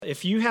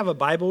If you have a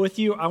Bible with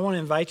you, I want to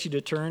invite you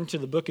to turn to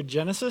the book of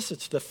Genesis.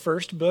 It's the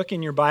first book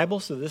in your Bible,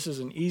 so this is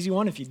an easy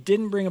one. If you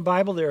didn't bring a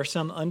Bible, there are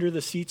some under the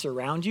seats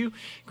around you.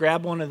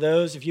 Grab one of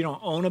those. If you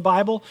don't own a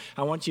Bible,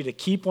 I want you to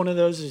keep one of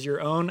those as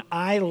your own.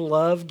 I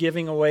love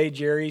giving away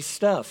Jerry's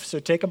stuff, so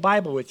take a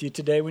Bible with you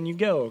today when you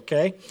go,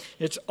 okay?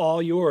 It's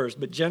all yours.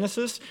 But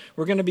Genesis,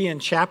 we're going to be in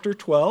chapter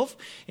 12,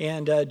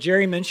 and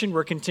Jerry mentioned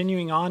we're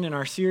continuing on in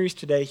our series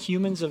today,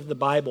 Humans of the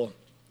Bible.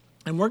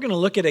 And we're going to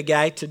look at a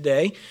guy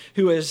today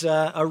who is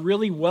a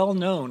really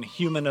well-known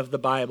human of the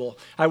Bible.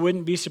 I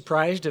wouldn't be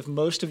surprised if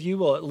most of you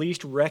will at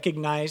least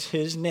recognize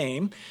his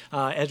name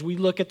as we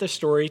look at the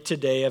story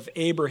today of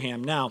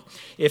Abraham. Now,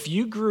 if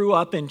you grew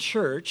up in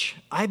church,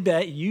 I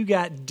bet you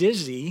got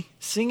dizzy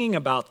singing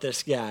about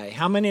this guy.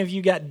 How many of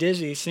you got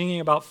dizzy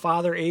singing about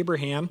Father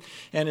Abraham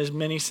and his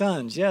many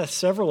sons? Yes,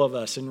 several of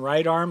us. And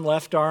right arm,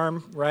 left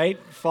arm, right?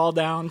 Fall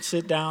down,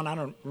 sit down. I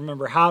don't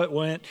remember how it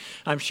went.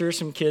 I'm sure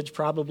some kids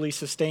probably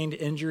sustained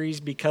injuries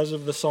because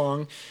of the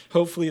song.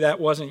 Hopefully that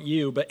wasn't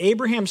you. But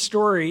Abraham's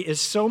story is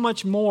so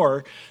much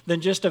more than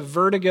just a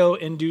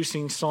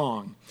vertigo-inducing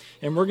song.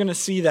 And we're going to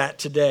see that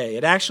today.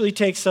 It actually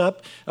takes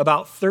up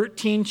about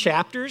 13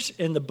 chapters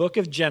in the book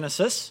of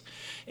Genesis.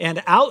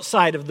 And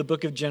outside of the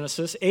book of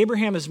Genesis,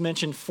 Abraham is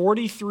mentioned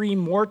 43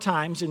 more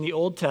times in the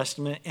Old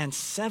Testament and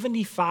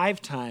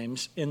 75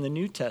 times in the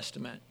New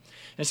Testament.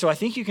 And so I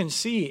think you can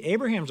see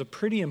Abraham's a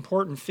pretty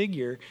important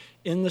figure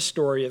in the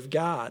story of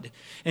God.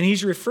 And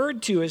he's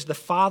referred to as the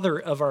father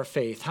of our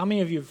faith. How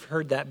many of you have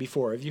heard that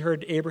before? Have you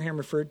heard Abraham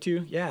referred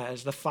to? Yeah,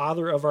 as the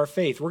father of our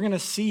faith. We're going to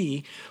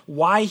see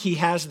why he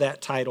has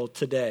that title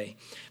today.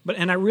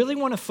 And I really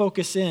want to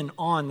focus in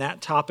on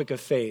that topic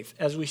of faith.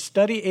 As we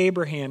study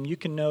Abraham, you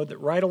can know that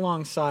right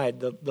alongside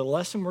the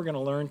lesson we're going to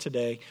learn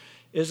today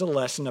is a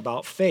lesson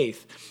about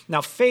faith.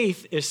 Now,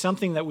 faith is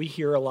something that we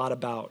hear a lot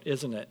about,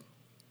 isn't it?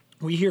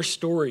 We hear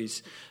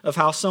stories of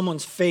how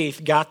someone's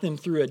faith got them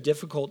through a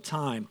difficult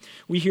time.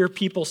 We hear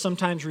people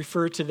sometimes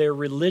refer to their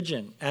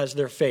religion as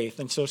their faith.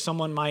 And so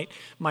someone might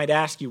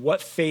ask you,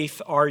 what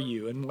faith are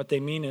you? And what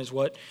they mean is,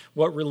 what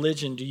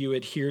religion do you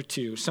adhere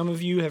to? Some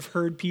of you have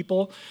heard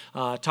people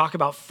talk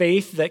about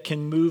faith that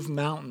can move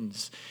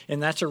mountains.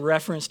 And that's a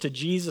reference to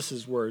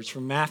Jesus' words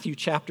from Matthew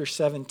chapter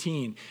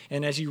 17.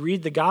 And as you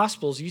read the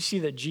Gospels, you see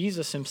that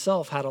Jesus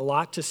himself had a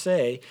lot to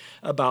say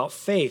about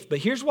faith. But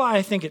here's why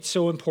I think it's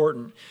so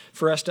important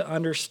for us to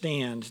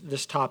understand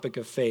this topic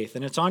of faith.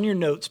 And it's on your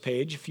notes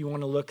page if you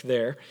want to look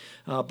there.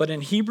 But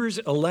in Hebrews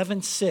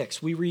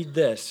 11:6, we read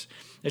this.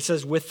 It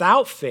says,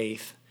 without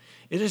faith,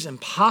 it is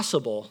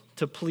impossible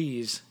to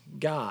please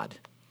God.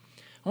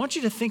 I want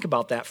you to think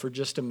about that for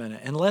just a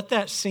minute and let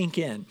that sink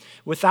in.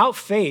 Without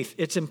faith,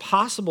 it's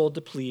impossible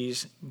to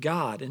please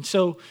God. And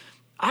so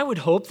I would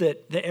hope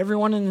that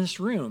everyone in this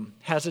room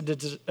has a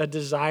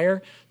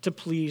desire to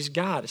please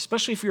God,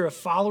 especially if you're a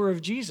follower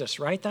of Jesus,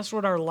 right? That's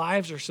what our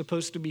lives are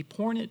supposed to be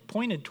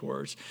pointed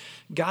towards.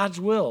 God's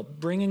will,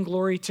 bringing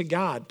glory to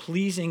God,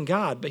 pleasing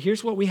God. But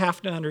here's what we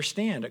have to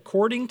understand.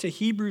 According to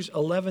Hebrews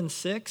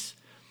 11:6,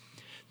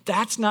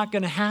 that's not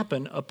going to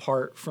happen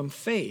apart from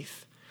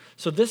faith.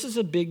 So this is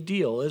a big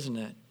deal, isn't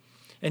it?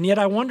 And yet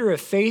I wonder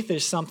if faith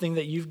is something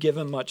that you've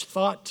given much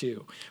thought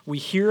to. We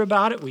hear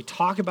about it, we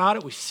talk about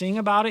it, we sing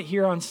about it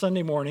here on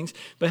Sunday mornings,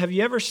 but have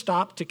you ever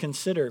stopped to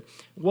consider,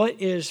 what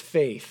is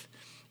faith?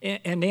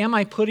 And am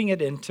I putting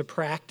it into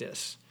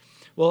practice?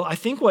 Well, I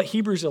think what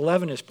Hebrews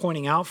 11 is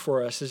pointing out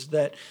for us is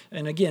that,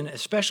 and again,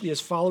 especially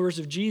as followers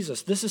of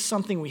Jesus, this is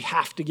something we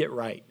have to get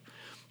right.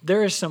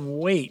 There is some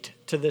weight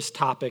to this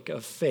topic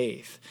of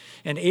faith.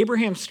 And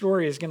Abraham's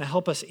story is going to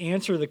help us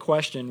answer the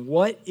question,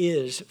 what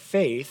is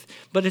faith?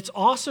 But it's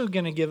also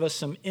going to give us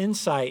some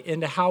insight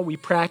into how we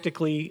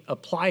practically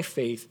apply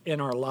faith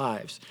in our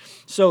lives.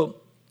 So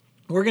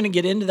we're going to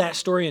get into that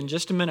story in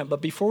just a minute.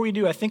 But before we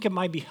do, I think it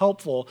might be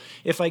helpful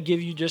if I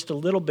give you just a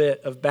little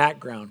bit of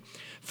background.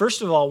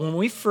 First of all, when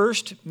we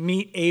first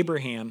meet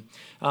Abraham,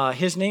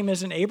 his name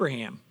isn't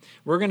Abraham.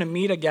 We're going to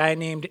meet a guy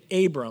named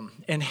Abram.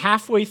 And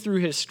halfway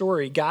through his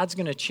story, God's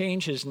going to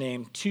change his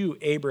name to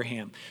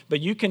Abraham. But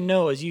you can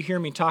know, as you hear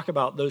me talk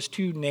about those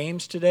two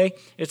names today,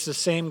 it's the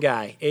same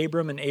guy,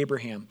 Abram and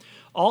Abraham.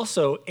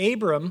 Also,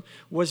 Abram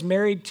was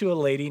married to a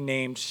lady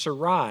named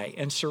Sarai.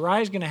 And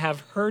Sarai is going to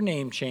have her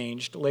name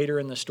changed later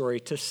in the story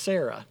to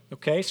Sarah.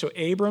 Okay, so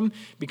Abram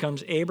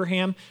becomes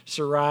Abraham,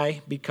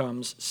 Sarai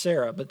becomes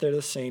Sarah, but they're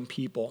the same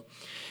people.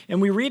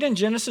 And we read in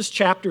Genesis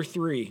chapter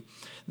 3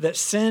 that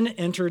sin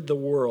entered the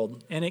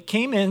world, and it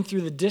came in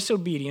through the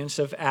disobedience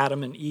of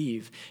Adam and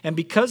Eve. And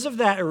because of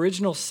that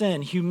original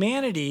sin,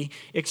 humanity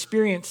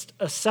experienced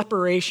a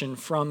separation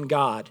from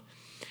God.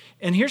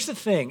 And here's the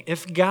thing,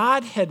 if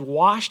God had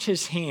washed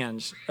his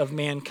hands of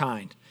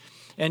mankind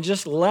and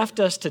just left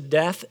us to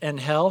death and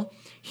hell,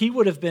 he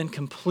would have been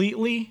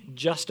completely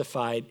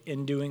justified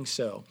in doing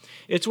so.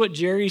 It's what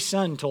Jerry's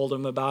son told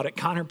him about at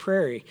Conner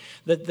Prairie,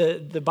 that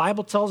the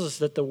Bible tells us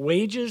that the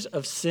wages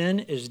of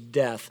sin is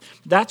death.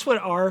 That's what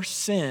our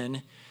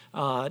sin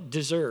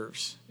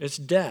deserves. It's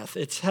death.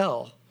 It's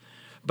hell.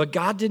 But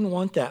God didn't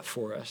want that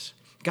for us.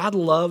 God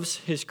loves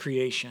his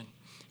creation.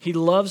 He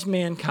loves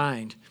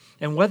mankind.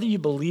 And whether you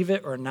believe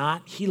it or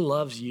not, he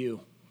loves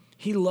you.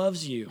 He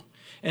loves you.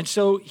 And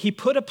so he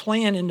put a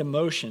plan into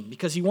motion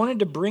because he wanted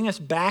to bring us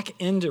back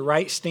into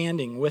right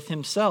standing with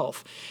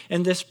himself.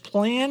 And this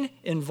plan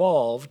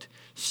involved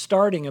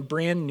starting a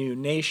brand new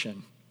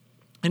nation.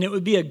 And it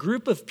would be a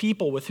group of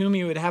people with whom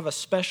he would have a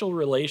special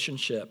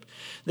relationship.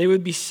 They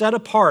would be set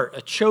apart,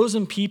 a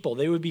chosen people.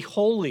 They would be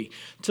holy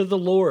to the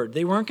Lord.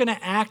 They weren't going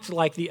to act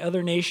like the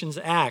other nations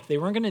act. They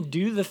weren't going to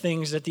do the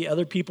things that the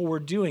other people were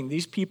doing.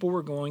 These people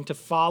were going to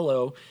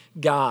follow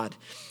God.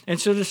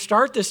 And so to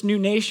start this new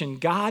nation,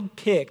 God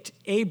picked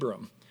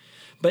Abram.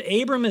 But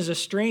Abram is a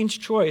strange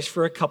choice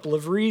for a couple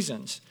of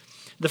reasons.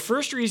 The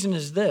first reason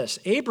is this: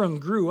 Abram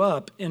grew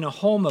up in a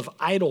home of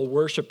idol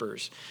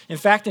worshipers. In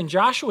fact, in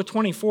Joshua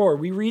 24,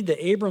 we read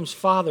that Abram's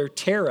father,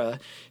 Terah,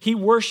 he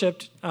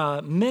worshiped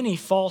many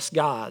false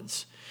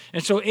gods.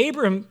 And so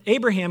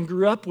Abraham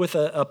grew up with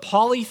a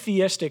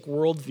polytheistic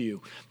worldview.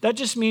 That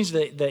just means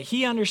that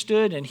he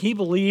understood and he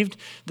believed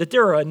that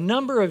there are a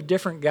number of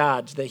different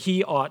gods that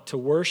he ought to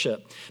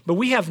worship. But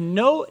we have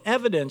no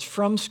evidence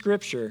from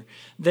Scripture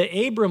that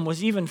Abram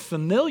was even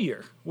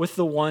familiar with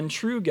the one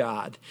true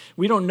God.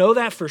 We don't know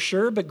that for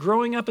sure, but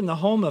growing up in the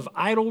home of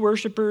idol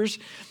worshipers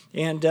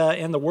and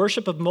the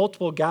worship of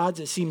multiple gods,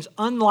 it seems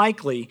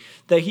unlikely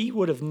that he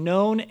would have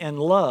known and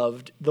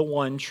loved the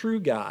one true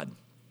God.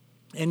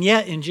 And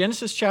yet, in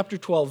Genesis chapter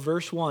 12,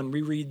 verse 1,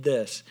 we read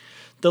this: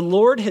 "The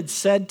Lord had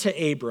said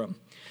to Abram,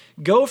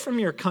 'Go from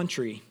your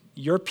country,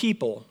 your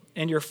people,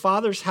 and your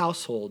father's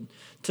household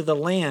to the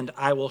land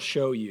I will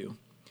show you.'"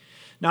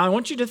 Now, I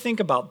want you to think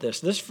about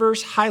this. This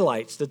verse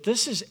highlights that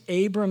this is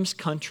Abram's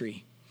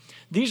country.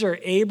 These are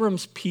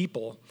Abram's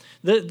people.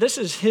 This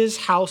is his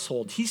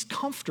household. He's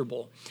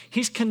comfortable.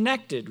 He's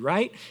connected,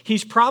 right?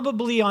 He's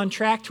probably on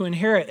track to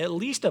inherit at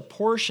least a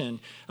portion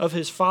of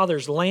his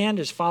father's land,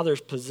 his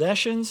father's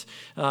possessions,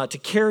 to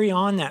carry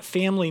on that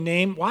family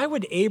name. Why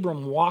would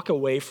Abram walk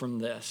away from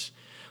this?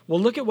 Well,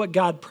 look at what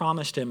God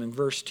promised him in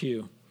verse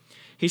 2.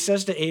 He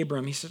says to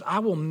Abram, he says, "I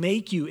will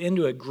make you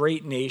into a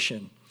great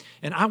nation,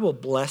 and I will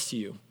bless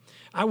you.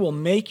 I will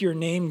make your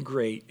name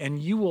great,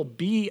 and you will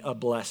be a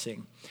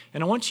blessing."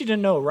 And I want you to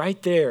know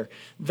right there,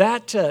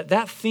 that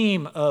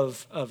theme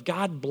of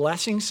God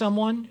blessing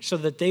someone so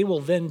that they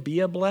will then be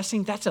a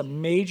blessing, that's a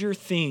major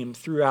theme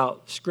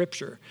throughout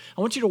Scripture.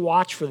 I want you to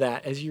watch for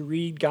that as you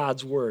read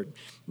God's Word.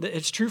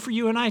 It's true for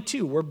you and I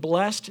too. We're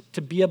blessed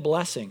to be a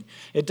blessing.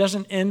 It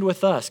doesn't end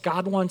with us.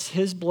 God wants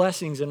his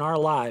blessings in our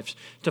lives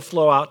to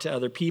flow out to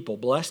other people.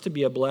 Blessed to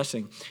be a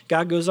blessing.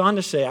 God goes on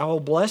to say, "I will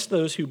bless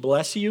those who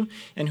bless you,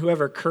 and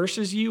whoever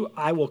curses you,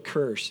 I will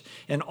curse.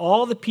 And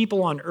all the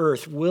people on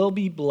earth will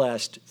be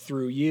blessed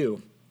through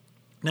you."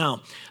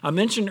 Now, I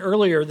mentioned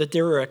earlier that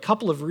there were a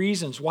couple of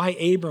reasons why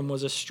Abram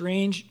was a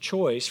strange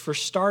choice for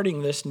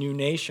starting this new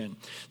nation.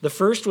 The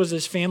first was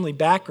his family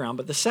background,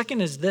 but the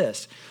second is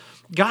this: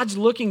 God's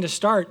looking to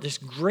start this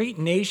great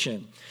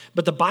nation,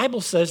 but the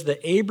Bible says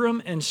that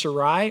Abram and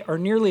Sarai are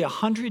nearly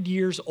 100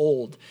 years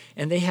old,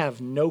 and they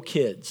have no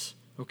kids,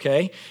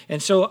 okay?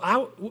 And so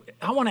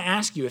I want to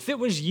ask you, if it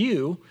was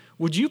you,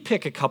 would you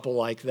pick a couple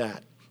like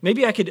that?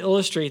 Maybe I could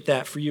illustrate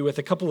that for you with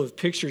a couple of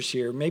pictures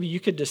here. Maybe you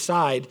could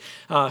decide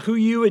who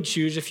you would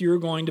choose if you were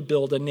going to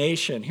build a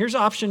nation. Here's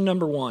option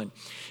number one.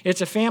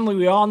 It's a family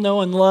we all know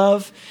and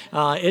love.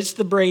 It's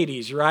the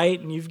Bradys, right?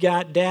 And you've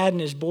got Dad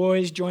and his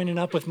boys joining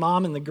up with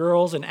Mom and the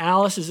girls, and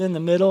Alice is in the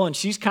middle, and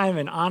she's kind of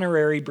an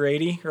honorary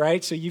Brady,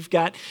 right? So you've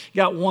got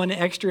one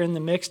extra in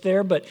the mix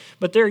there, but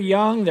they're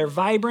young, they're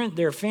vibrant,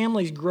 their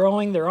family's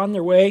growing, they're on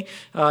their way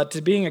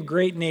to being a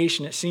great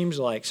nation, it seems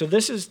like. So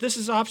this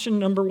is option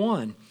number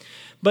one.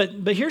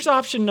 But here's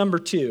option number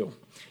two,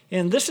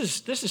 and this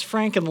is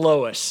Frank and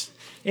Lois.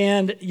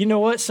 And you know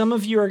what? Some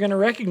of you are going to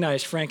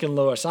recognize Frank and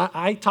Lois.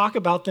 I talk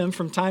about them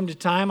from time to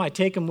time. I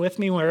take them with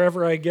me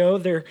wherever I go.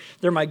 They're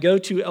my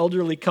go-to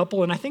elderly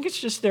couple, and I think it's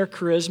just their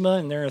charisma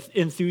and their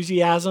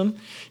enthusiasm.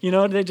 You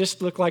know, they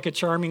just look like a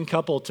charming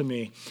couple to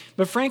me.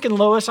 But Frank and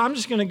Lois, I'm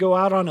just going to go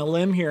out on a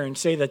limb here and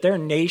say that their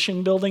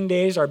nation-building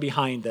days are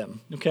behind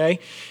them, okay?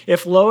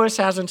 If Lois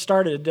hasn't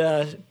started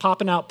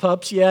popping out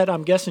pups yet,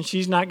 I'm guessing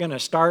she's not going to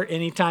start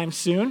anytime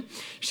soon.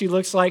 She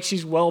looks like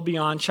she's well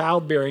beyond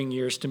childbearing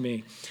years to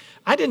me.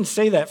 I didn't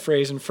say that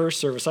phrase in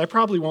first service. I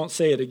probably won't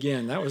say it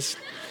again.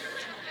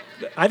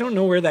 I don't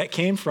know where that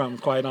came from,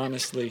 quite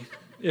honestly.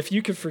 If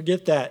you could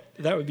forget that,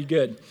 that would be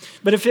good.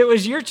 But if it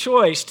was your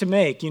choice to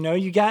make, you know,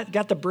 you got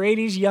the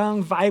Bradys,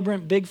 young,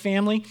 vibrant, big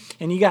family,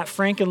 and you got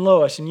Frank and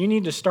Lois, and you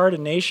need to start a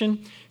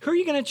nation, who are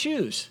you going to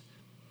choose?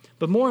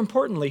 But more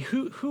importantly,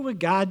 who would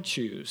God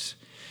choose?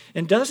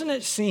 And doesn't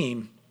it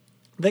seem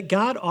that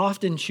God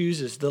often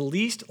chooses the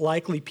least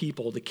likely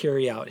people to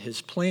carry out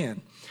his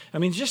plan? I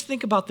mean, just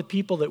think about the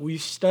people that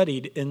we've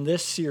studied in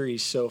this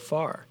series so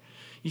far.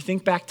 You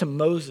think back to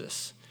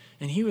Moses,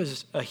 and he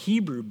was a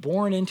Hebrew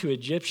born into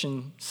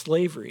Egyptian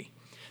slavery.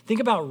 Think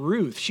about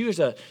Ruth. She was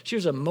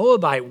a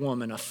Moabite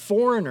woman, a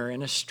foreigner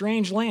in a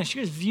strange land. She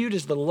was viewed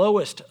as the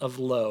lowest of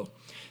low.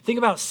 Think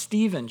about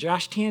Stephen.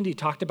 Josh Tandy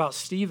talked about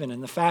Stephen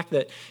and the fact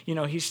that,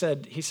 he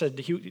said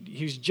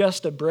he's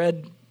just a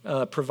bread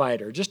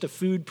provider, just a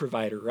food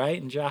provider,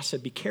 right? And Josh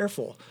said, be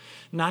careful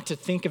not to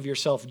think of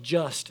yourself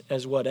just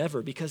as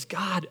whatever, because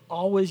God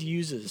always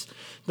uses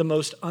the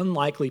most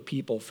unlikely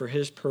people for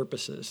his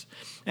purposes.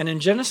 And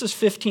in Genesis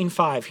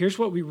 15:5, here's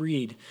what we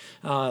read,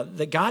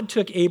 that God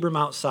took Abram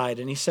outside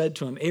and he said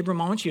to him,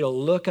 Abram, I want you to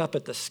look up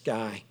at the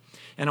sky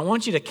and I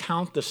want you to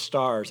count the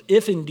stars,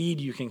 if indeed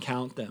you can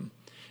count them.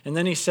 And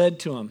then he said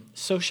to him,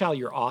 so shall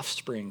your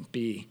offspring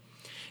be.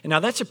 And now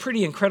that's a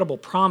pretty incredible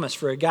promise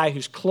for a guy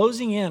who's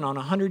closing in on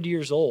 100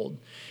 years old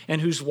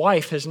and whose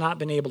wife has not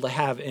been able to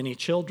have any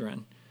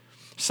children.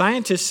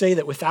 Scientists say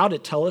that without a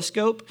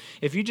telescope,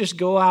 if you just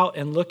go out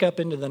and look up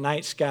into the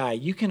night sky,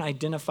 you can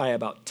identify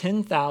about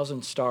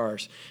 10,000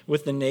 stars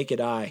with the naked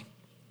eye.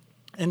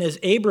 And as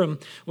Abram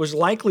was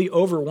likely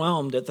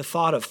overwhelmed at the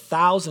thought of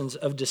thousands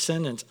of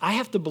descendants, I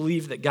have to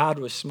believe that God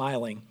was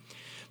smiling.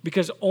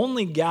 Because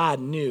only God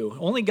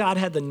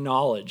had the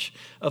knowledge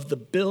of the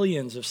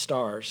billions of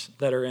stars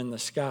that are in the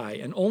sky.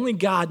 And only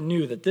God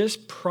knew that this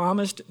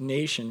promised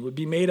nation would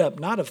be made up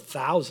not of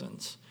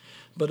thousands,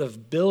 but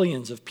of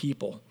billions of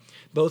people,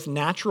 both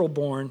natural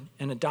born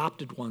and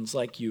adopted ones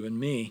like you and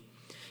me.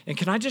 And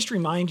can I just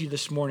remind you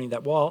this morning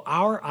that while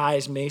our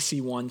eyes may see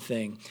one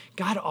thing,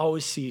 God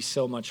always sees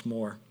so much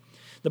more.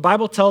 The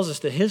Bible tells us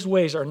that his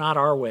ways are not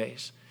our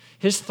ways.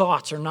 His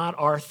thoughts are not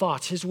our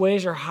thoughts. His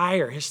ways are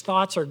higher. His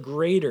thoughts are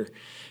greater.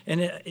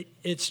 And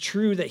it's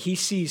true that he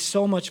sees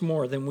so much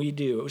more than we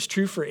do. It was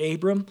true for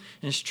Abram,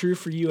 and it's true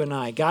for you and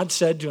I. God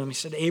said to him, he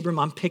said, Abram,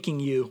 I'm picking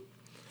you.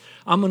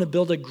 I'm going to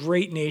build a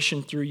great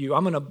nation through you.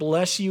 I'm going to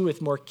bless you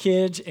with more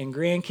kids and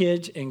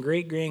grandkids and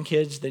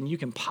great-grandkids than you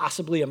can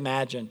possibly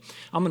imagine.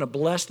 I'm going to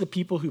bless the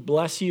people who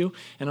bless you,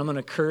 and I'm going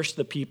to curse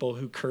the people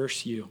who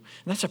curse you.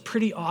 And that's a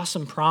pretty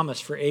awesome promise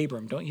for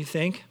Abram, don't you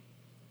think?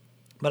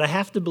 But I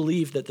have to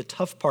believe that the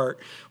tough part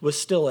was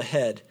still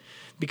ahead,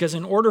 because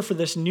in order for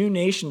this new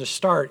nation to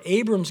start,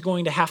 Abram's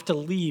going to have to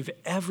leave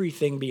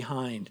everything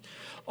behind.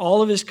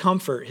 All of his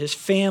comfort, his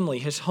family,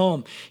 his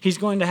home. He's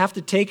going to have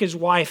to take his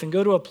wife and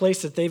go to a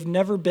place that they've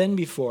never been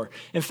before.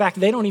 In fact,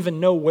 they don't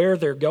even know where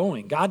they're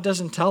going. God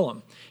doesn't tell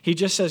them. He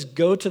just says,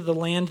 go to the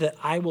land that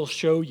I will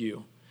show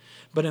you.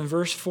 But in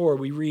verse 4,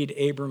 we read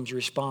Abram's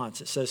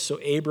response. It says, so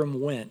Abram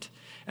went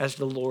as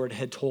the Lord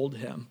had told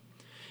him.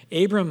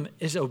 Abram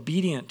is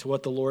obedient to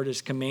what the Lord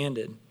has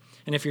commanded.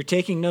 And if you're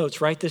taking notes,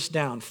 write this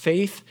down.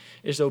 Faith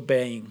is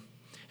obeying.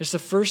 It's the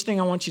first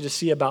thing I want you to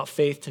see about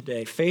faith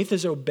today. Faith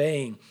is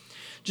obeying.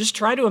 Just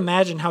try to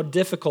imagine how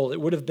difficult it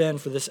would have been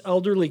for this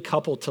elderly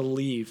couple to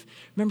leave.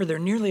 Remember, they're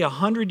nearly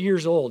 100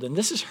 years old, and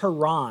this is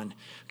Haran.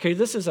 Okay,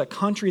 this is a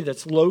country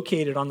that's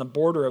located on the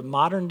border of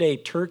modern-day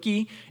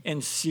Turkey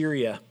and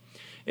Syria.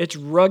 It's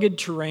rugged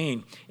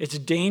terrain. It's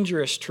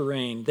dangerous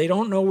terrain. They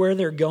don't know where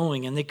they're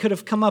going, and they could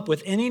have come up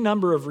with any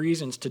number of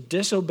reasons to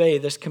disobey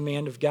this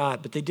command of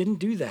God, but they didn't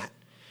do that.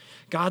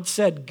 God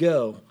said,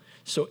 go.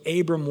 So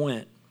Abram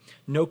went.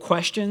 No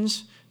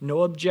questions,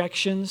 no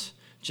objections,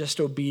 just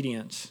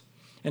obedience.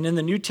 And in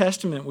the New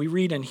Testament, we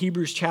read in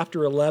Hebrews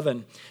chapter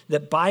 11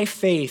 that by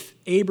faith,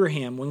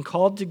 Abraham, when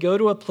called to go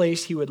to a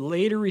place he would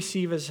later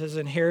receive as his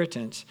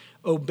inheritance,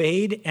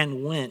 obeyed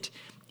and went,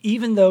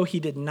 even though he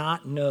did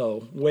not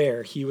know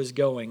where he was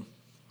going.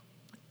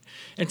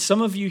 And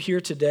some of you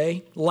here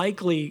today,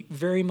 likely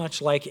very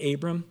much like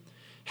Abram,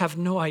 have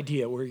no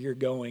idea where you're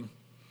going.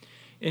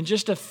 In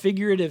just a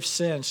figurative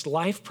sense,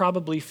 life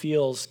probably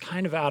feels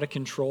kind of out of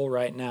control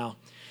right now.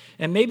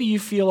 And maybe you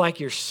feel like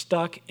you're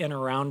stuck in a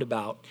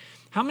roundabout.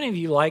 How many of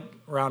you like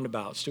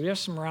roundabouts? Do we have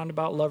some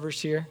roundabout lovers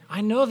here?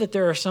 I know that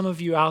there are some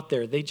of you out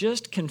there. They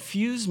just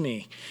confuse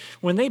me.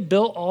 When they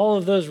built all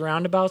of those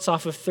roundabouts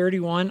off of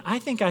 31, I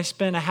think I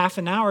spent a half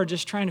an hour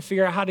just trying to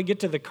figure out how to get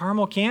to the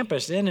Carmel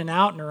campus, in and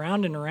out and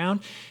around and around.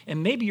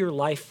 And maybe your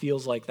life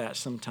feels like that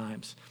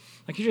sometimes.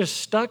 Like you're just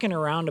stuck in a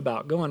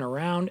roundabout, going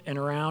around and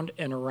around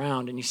and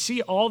around. And you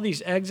see all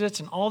these exits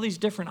and all these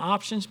different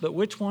options, but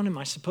which one am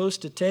I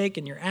supposed to take?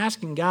 And you're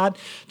asking God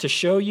to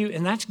show you,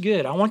 and that's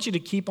good. I want you to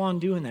keep on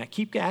doing that.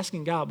 Keep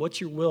asking God, what's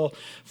your will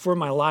for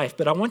my life?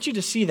 But I want you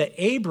to see that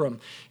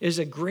Abram is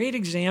a great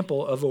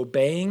example of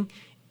obeying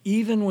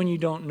even when you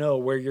don't know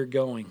where you're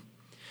going.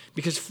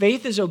 Because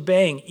faith is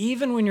obeying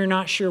even when you're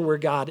not sure where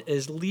God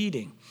is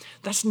leading.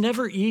 That's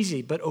never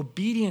easy, but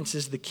obedience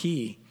is the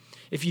key.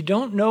 If you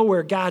don't know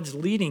where God's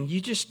leading,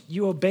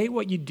 you obey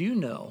what you do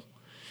know.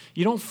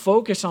 You don't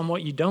focus on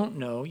what you don't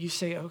know. You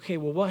say, okay,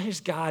 well, what has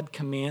God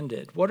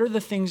commanded? What are the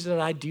things that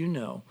I do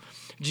know?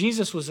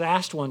 Jesus was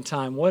asked one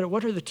time,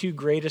 what are the two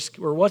greatest,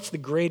 or what's the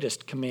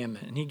greatest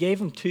commandment? And he gave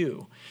him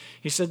two.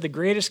 He said the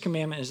greatest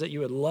commandment is that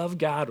you would love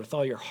God with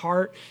all your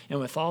heart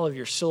and with all of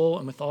your soul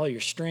and with all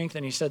your strength.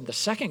 And he said the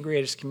second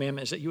greatest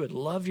commandment is that you would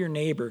love your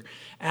neighbor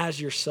as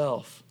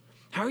yourself.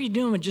 How are you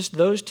doing with just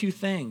those two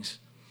things?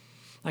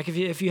 Like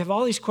if you have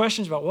all these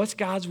questions about what's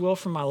God's will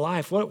for my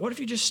life, what if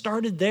you just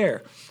started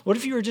there? What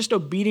if you were just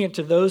obedient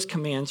to those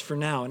commands for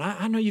now? And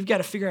I know you've got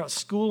to figure out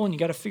school, and you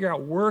got to figure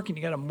out work, and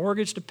you got a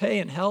mortgage to pay,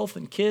 and health,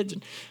 and kids,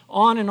 and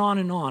on and on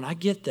and on. I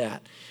get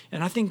that.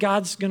 And I think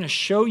God's going to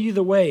show you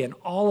the way in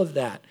all of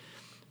that.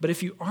 But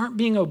if you aren't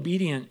being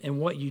obedient in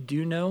what you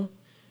do know,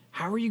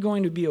 how are you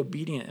going to be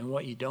obedient in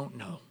what you don't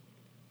know?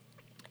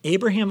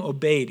 Abraham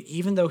obeyed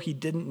even though he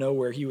didn't know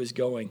where he was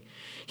going.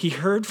 He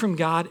heard from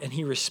God and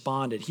he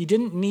responded. He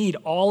didn't need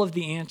all of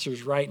the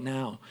answers right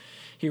now.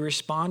 He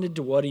responded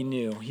to what he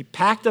knew. He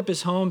packed up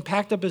his home,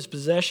 packed up his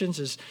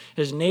possessions.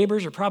 His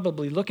neighbors are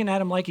probably looking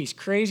at him like he's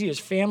crazy. His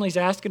family's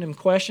asking him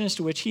questions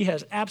to which he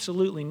has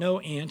absolutely no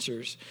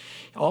answers.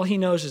 All he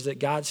knows is that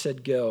God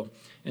said go,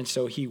 and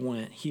so he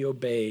went. He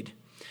obeyed.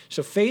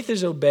 So faith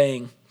is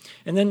obeying.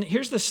 And then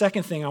here's the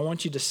second thing I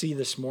want you to see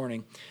this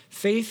morning.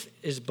 Faith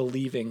is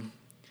believing.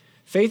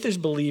 Faith is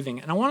believing.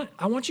 And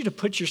I want you to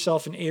put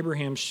yourself in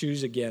Abraham's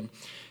shoes again.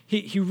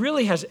 He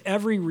really has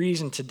every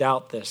reason to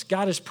doubt this.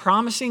 God is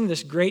promising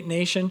this great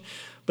nation,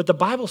 but the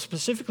Bible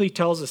specifically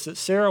tells us that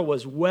Sarah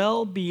was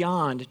well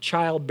beyond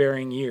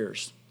childbearing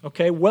years.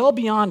 Okay, well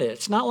beyond it.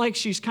 It's not like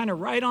she's kind of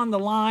right on the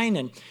line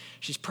and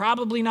she's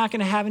probably not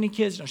going to have any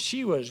kids. No,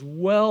 she was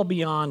well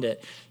beyond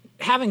it.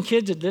 Having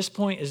kids at this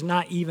point is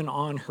not even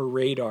on her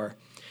radar.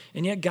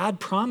 And yet God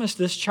promised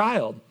this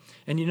child.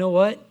 And you know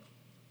what?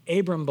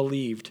 Abram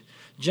believed.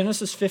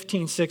 Genesis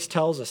 15:6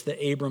 tells us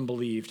that Abram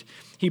believed.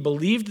 He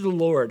believed the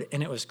Lord,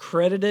 and it was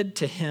credited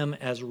to him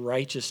as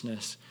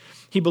righteousness.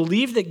 He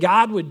believed that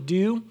God would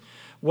do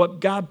what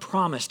God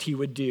promised he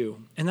would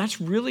do. And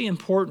that's really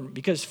important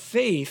because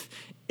faith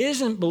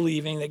isn't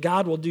believing that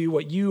God will do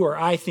what you or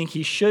I think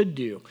he should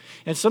do.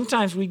 And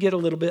sometimes we get a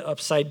little bit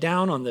upside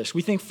down on this.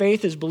 We think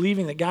faith is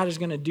believing that God is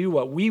going to do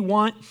what we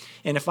want,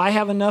 and if I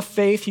have enough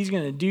faith, he's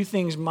going to do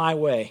things my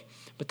way.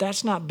 But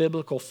that's not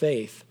biblical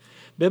faith.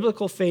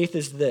 Biblical faith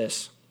is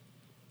this.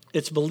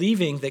 It's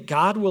believing that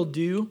God will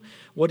do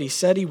what he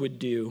said he would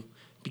do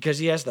because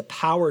he has the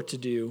power to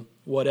do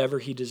whatever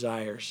he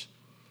desires.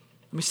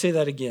 Let me say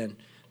that again.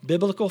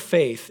 Biblical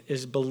faith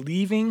is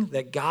believing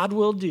that God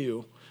will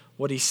do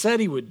what he said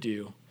he would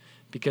do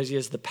because he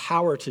has the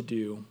power to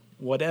do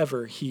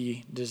whatever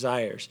he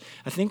desires.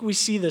 I think we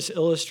see this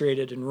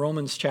illustrated in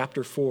Romans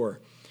chapter 4,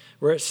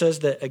 where it says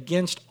that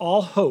against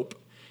all hope,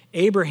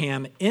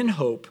 Abraham, in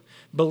hope,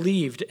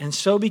 believed and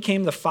so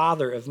became the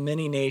father of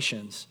many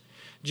nations.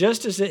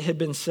 Just as it had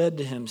been said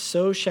to him,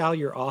 so shall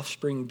your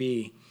offspring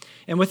be.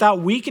 And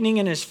without weakening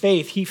in his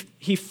faith,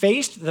 he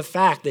faced the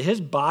fact that his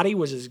body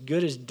was as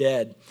good as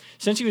dead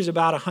since he was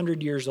about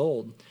 100 years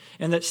old,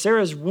 and that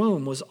Sarah's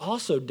womb was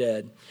also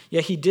dead.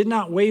 Yet he did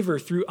not waver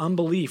through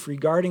unbelief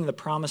regarding the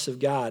promise of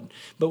God,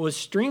 but was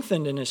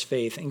strengthened in his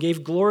faith and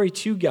gave glory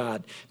to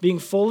God, being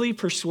fully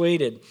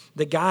persuaded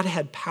that God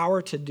had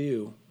power to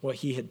do what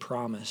he had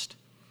promised.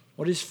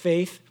 What is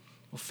faith?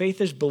 Well,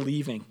 faith is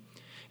believing.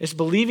 It's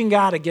believing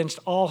God against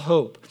all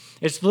hope.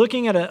 It's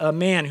looking at a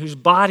man whose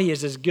body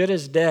is as good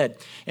as dead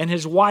and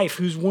his wife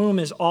whose womb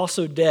is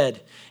also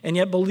dead, and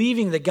yet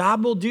believing that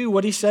God will do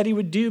what he said he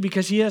would do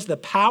because he has the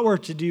power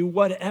to do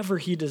whatever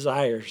he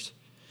desires.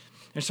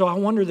 And so I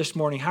wonder this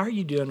morning, how are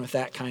you doing with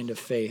that kind of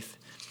faith?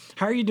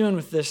 How are you doing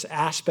with this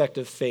aspect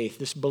of faith,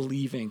 this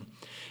believing?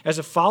 As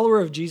a follower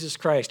of Jesus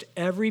Christ,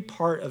 every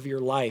part of your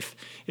life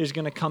is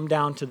going to come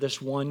down to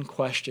this one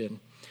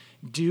question.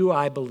 Do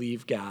I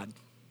believe God?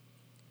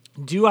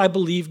 Do I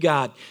believe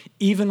God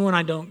even when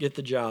I don't get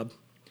the job?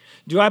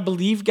 Do I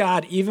believe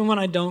God even when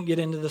I don't get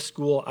into the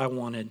school I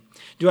wanted?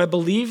 Do I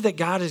believe that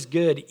God is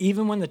good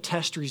even when the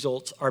test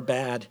results are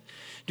bad?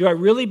 Do I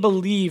really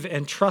believe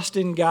and trust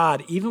in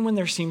God even when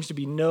there seems to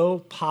be no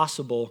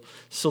possible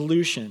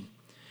solution?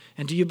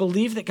 And do you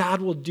believe that God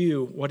will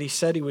do what he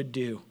said he would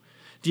do?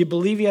 Do you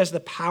believe he has the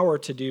power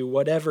to do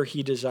whatever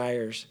he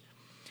desires?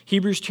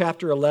 Hebrews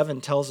chapter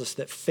 11 tells us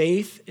that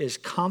faith is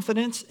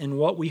confidence in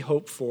what we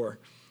hope for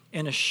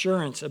and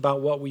assurance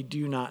about what we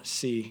do not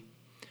see.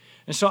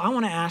 And so I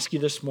want to ask you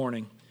this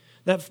morning,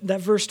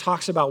 that verse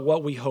talks about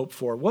what we hope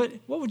for. What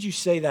would you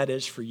say that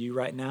is for you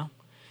right now?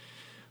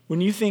 When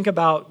you think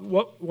about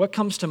what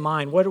comes to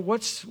mind,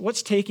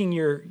 what's taking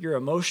your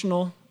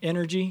emotional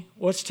energy?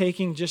 What's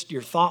taking just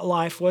your thought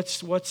life?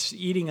 What's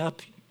eating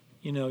up,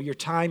 your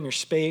time, your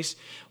space?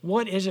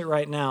 What is it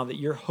right now that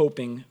you're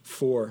hoping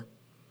for?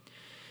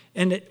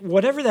 And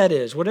whatever that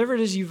is, whatever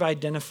it is you've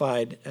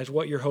identified as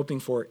what you're hoping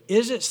for,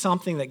 is it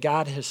something that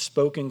God has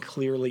spoken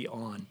clearly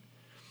on?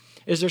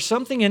 Is there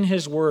something in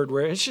his word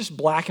where it's just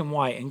black and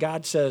white and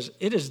God says,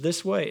 it is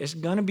this way, it's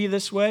going to be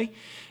this way?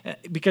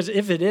 Because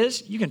if it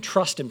is, you can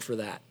trust him for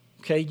that,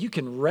 okay? You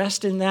can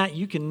rest in that.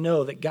 You can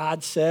know that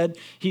God said,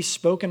 he's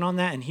spoken on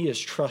that, and he is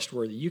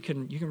trustworthy. You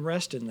can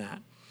rest in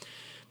that.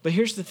 But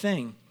here's the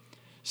thing.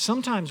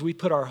 Sometimes we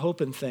put our hope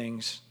in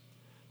things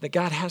that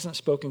God hasn't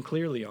spoken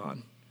clearly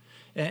on.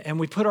 And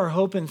we put our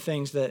hope in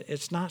things that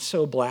it's not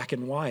so black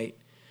and white.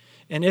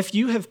 And if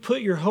you have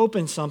put your hope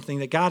in something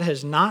that God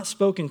has not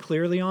spoken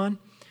clearly on,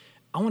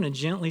 I want to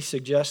gently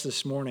suggest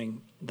this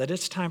morning, that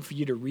it's time for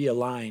you to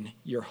realign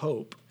your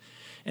hope.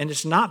 And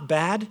it's not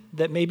bad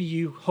that maybe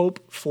you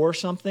hope for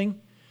something,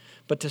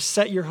 but to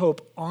set your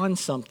hope on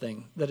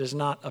something that is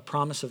not a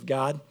promise of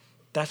God,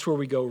 that's where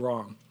we go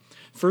wrong.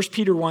 1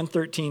 Peter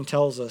 1:13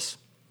 tells us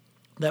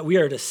that we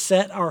are to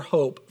set our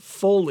hope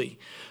fully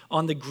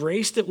on the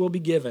grace that will be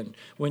given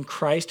when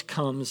Christ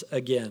comes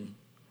again.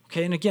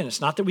 Okay, and again, it's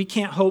not that we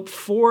can't hope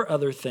for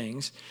other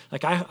things.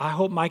 Like I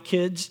hope my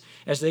kids,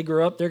 as they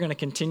grow up, they're going to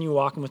continue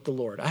walking with the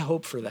Lord. I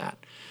hope for that.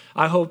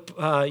 I hope,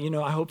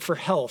 I hope for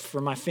health for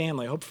my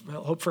family. I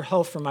hope for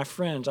health for my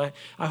friends. I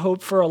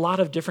hope for a lot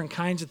of different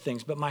kinds of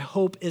things, but my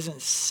hope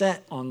isn't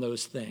set on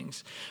those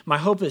things. My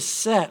hope is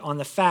set on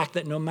the fact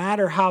that no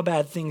matter how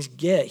bad things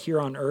get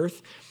here on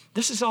earth,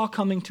 this is all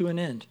coming to an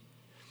end.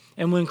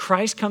 And when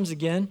Christ comes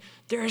again,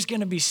 there is going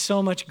to be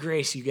so much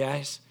grace, you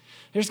guys.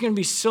 There's going to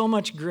be so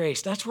much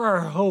grace. That's where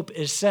our hope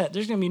is set.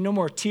 There's going to be no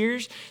more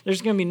tears.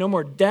 There's going to be no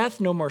more death,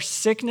 no more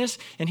sickness.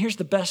 And here's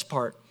the best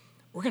part.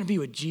 We're going to be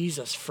with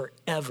Jesus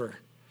forever.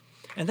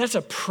 And that's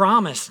a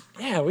promise.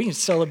 Yeah, we can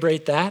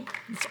celebrate that.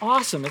 It's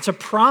awesome. It's a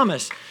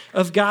promise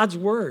of God's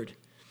word.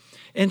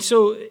 And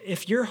so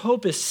if your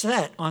hope is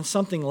set on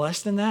something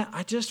less than that,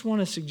 I just want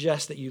to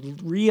suggest that you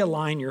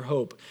realign your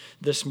hope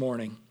this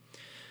morning.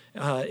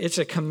 It's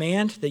a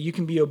command that you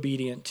can be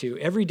obedient to.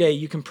 Every day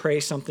you can pray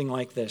something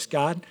like this.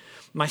 God,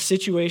 my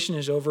situation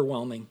is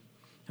overwhelming.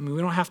 I mean,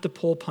 we don't have to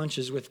pull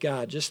punches with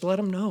God. Just let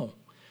him know.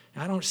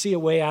 I don't see a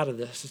way out of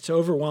this. It's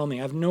overwhelming.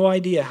 I have no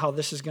idea how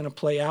this is going to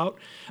play out.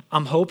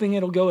 I'm hoping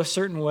it'll go a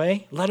certain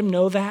way. Let him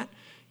know that.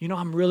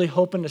 I'm really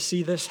hoping to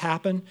see this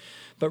happen.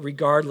 But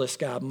regardless,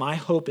 God, my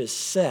hope is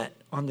set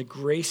on the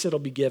grace that'll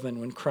be given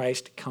when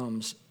Christ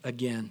comes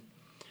again.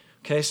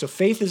 Okay, so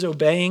faith is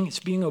obeying. It's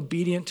being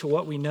obedient to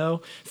what we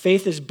know.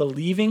 Faith is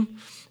believing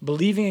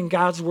in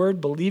God's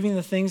word, believing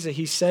the things that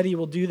he said he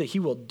will do, that he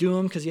will do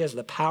them because he has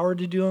the power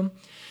to do them.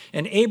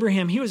 And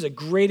Abraham, he was a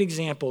great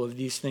example of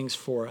these things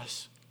for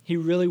us. He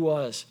really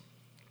was.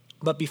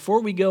 But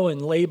before we go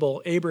and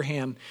label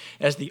Abraham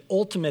as the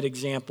ultimate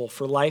example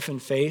for life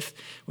and faith,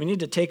 we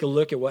need to take a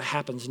look at what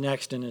happens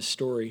next in his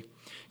story.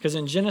 Because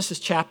in Genesis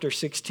chapter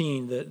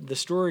 16, the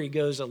story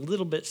goes a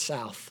little bit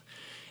south.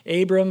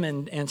 Abram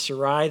and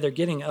Sarai, they're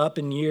getting up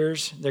in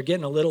years. They're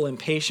getting a little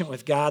impatient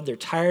with God. They're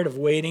tired of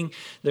waiting.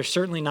 They're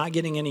certainly not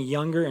getting any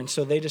younger, and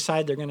so they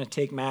decide they're going to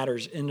take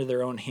matters into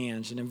their own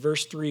hands. And in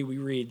verse 3, we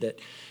read that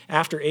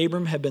after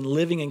Abram had been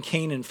living in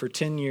Canaan for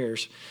 10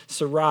 years,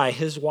 Sarai,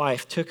 his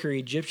wife, took her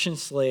Egyptian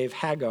slave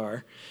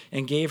Hagar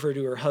and gave her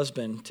to her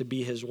husband to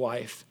be his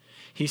wife.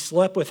 He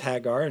slept with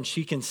Hagar, and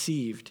she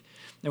conceived.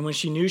 And when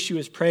she knew she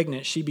was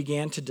pregnant, she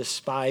began to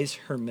despise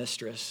her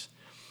mistress.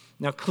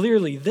 Now,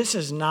 clearly, this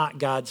is not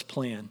God's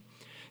plan.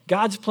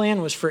 God's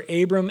plan was for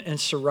Abram and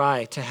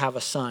Sarai to have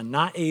a son,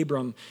 not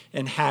Abram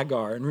and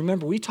Hagar. And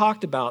remember, we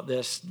talked about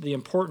this, the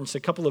importance a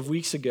couple of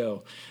weeks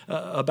ago,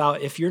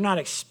 about if you're not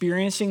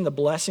experiencing the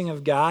blessing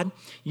of God,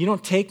 you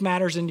don't take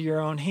matters into your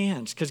own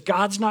hands because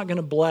God's not going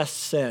to bless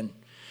sin.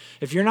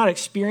 If you're not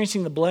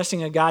experiencing the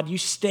blessing of God, you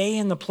stay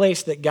in the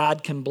place that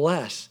God can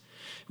bless.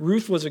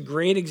 Ruth was a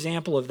great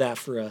example of that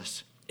for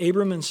us.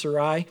 Abram and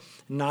Sarai,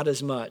 not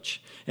as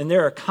much. And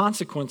there are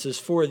consequences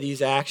for these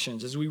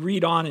actions. As we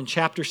read on in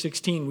chapter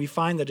 16, we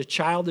find that a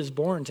child is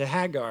born to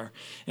Hagar,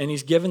 and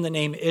he's given the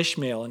name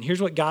Ishmael. And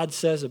here's what God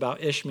says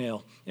about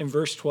Ishmael in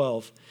verse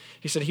 12.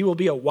 He said, he will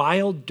be a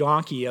wild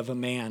donkey of a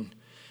man.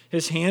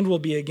 His hand will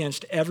be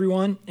against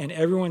everyone, and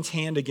everyone's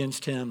hand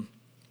against him.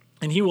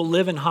 And he will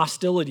live in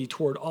hostility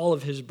toward all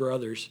of his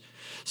brothers.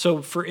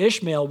 So for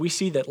Ishmael, we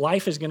see that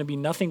life is going to be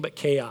nothing but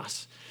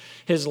chaos.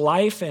 His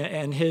life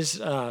and his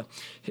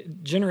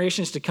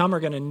generations to come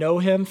are going to know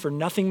him for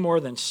nothing more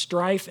than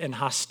strife and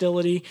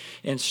hostility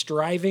and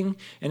striving.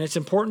 And it's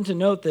important to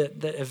note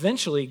that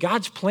eventually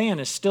God's plan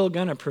is still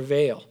going to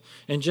prevail.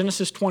 In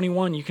Genesis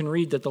 21, you can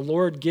read that the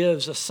Lord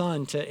gives a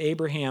son to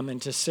Abraham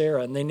and to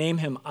Sarah, and they name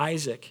him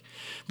Isaac.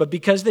 But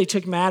because they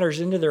took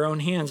matters into their own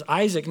hands,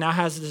 Isaac now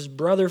has this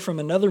brother from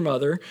another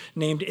mother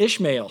named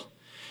Ishmael.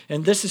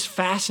 And this is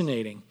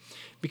fascinating.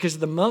 Because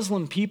the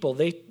Muslim people,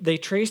 they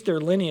traced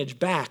their lineage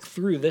back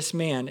through this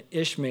man,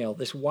 Ishmael,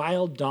 this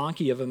wild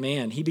donkey of a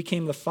man. He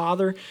became the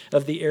father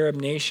of the Arab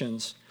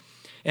nations.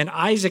 And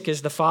Isaac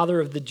is the father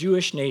of the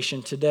Jewish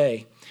nation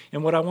today.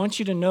 And what I want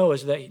you to know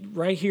is that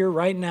right here,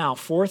 right now,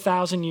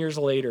 4,000 years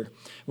later,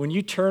 when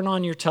you turn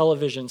on your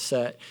television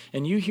set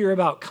and you hear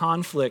about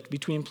conflict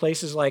between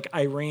places like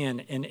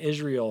Iran and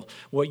Israel,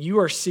 what you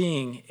are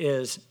seeing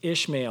is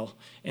Ishmael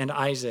and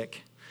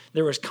Isaac.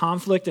 There was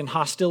conflict and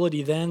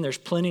hostility then. There's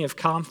plenty of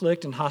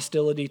conflict and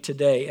hostility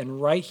today. And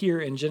right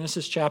here in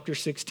Genesis chapter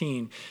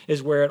 16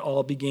 is where it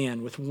all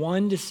began, with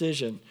one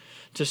decision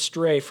to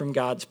stray from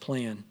God's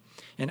plan.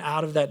 And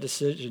out of that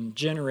decision,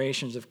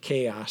 generations of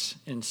chaos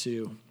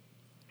ensue.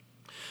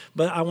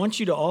 But I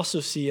want you to also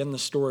see in the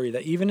story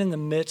that even in the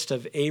midst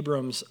of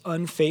Abram's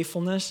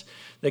unfaithfulness,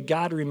 that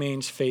God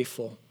remains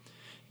faithful.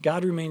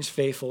 God remains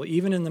faithful,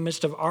 even in the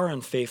midst of our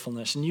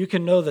unfaithfulness. And you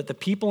can know that the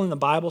people in the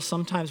Bible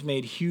sometimes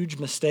made huge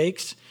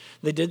mistakes.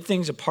 They did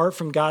things apart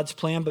from God's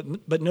plan,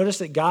 but notice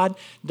that God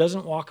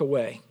doesn't walk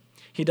away.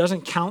 He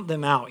doesn't count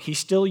them out. He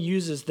still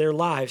uses their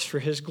lives for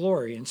his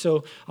glory. And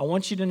so I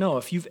want you to know,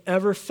 if you've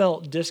ever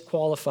felt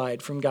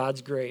disqualified from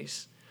God's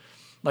grace,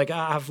 like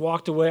I've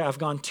walked away, I've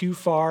gone too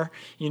far,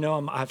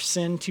 I've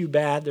sinned too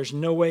bad, there's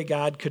no way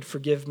God could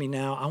forgive me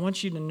now. I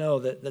want you to know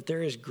that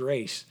there is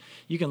grace.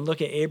 You can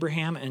look at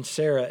Abraham and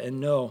Sarah and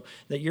know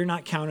that you're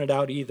not counted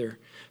out either.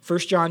 1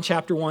 John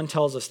chapter 1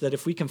 tells us that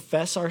if we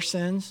confess our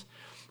sins,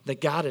 that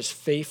God is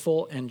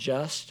faithful and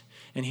just,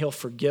 and he'll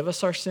forgive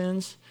us our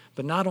sins.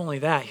 But not only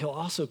that, he'll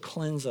also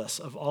cleanse us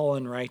of all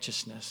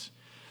unrighteousness.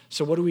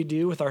 So what do we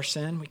do with our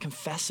sin? We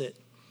confess it.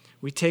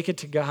 We take it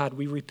to God.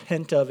 We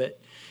repent of it.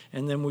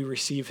 And then we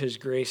receive his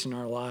grace in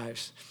our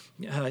lives.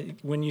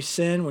 When you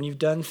sin, when you've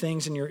done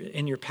things in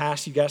your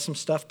past, you got some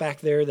stuff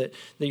back there that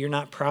you're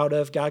not proud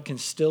of, God can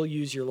still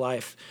use your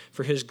life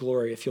for his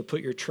glory if you'll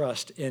put your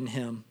trust in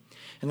him.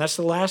 And that's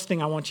the last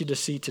thing I want you to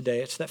see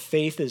today. It's that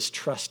faith is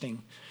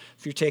trusting.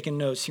 If you're taking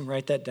notes, you can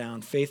write that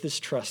down. Faith is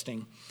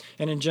trusting.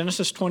 And in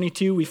Genesis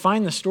 22, we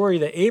find the story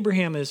that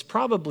Abraham is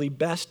probably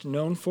best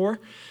known for.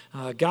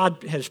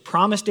 God has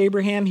promised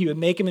Abraham he would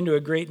make him into a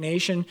great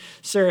nation.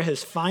 Sarah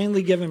has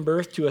finally given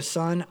birth to a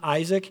son,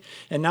 Isaac.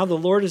 And now the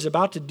Lord is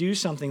about to do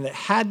something that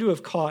had to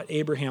have caught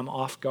Abraham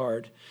off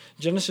guard.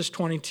 Genesis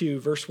 22,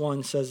 verse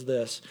 1 says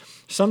this: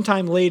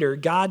 "Sometime later,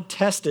 God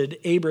tested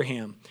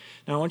Abraham."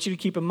 Now I want you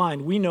to keep in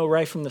mind, we know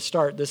right from the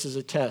start this is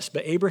a test,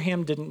 but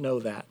Abraham didn't know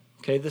that.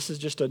 Okay, this is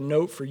just a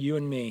note for you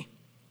and me.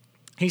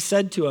 He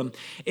said to him,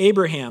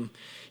 "Abraham,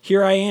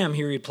 here I am,"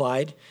 he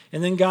replied.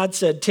 And then God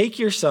said, "Take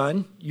your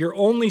son, your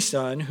only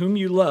son, whom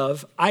you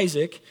love,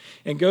 Isaac,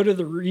 and go to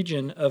the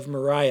region of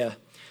Moriah.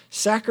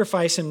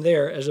 Sacrifice him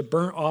there as a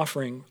burnt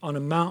offering on a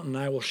mountain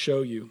I will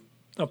show you."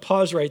 Now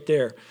pause right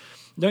there.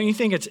 Don't you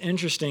think it's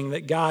interesting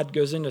that God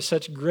goes into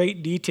such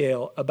great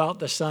detail about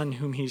the son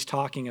whom he's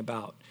talking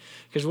about?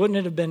 Because wouldn't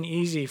it have been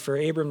easy for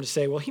Abram to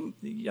say, well,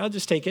 I'll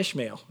just take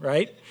Ishmael,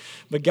 right?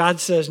 But God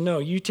says, no,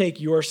 you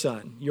take your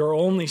son, your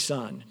only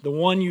son, the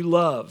one you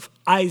love,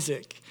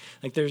 Isaac.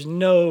 Like there's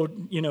no,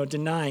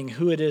 denying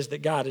who it is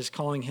that God is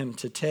calling him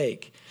to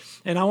take.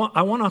 And I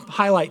want to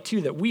highlight,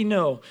 too, that we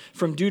know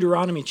from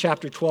Deuteronomy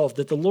chapter 12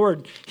 that the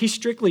Lord, he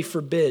strictly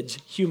forbids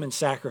human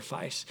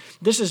sacrifice.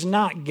 This is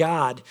not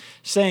God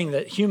saying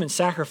that human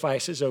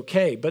sacrifice is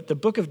okay, but the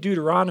book of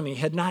Deuteronomy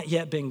had not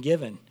yet been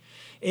given.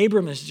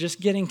 Abram is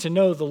just getting to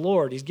know the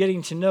Lord. He's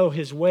getting to know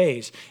his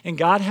ways. And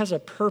God has a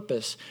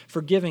purpose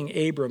for giving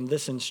Abram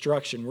this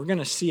instruction. We're going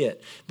to see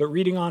it. But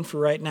reading on for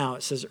right now,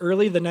 it says,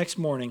 "Early the next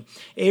morning,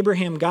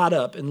 Abraham got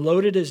up and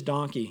loaded his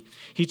donkey.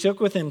 He took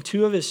with him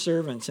 2 of his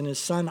servants and his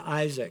son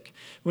Isaac.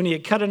 When he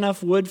had cut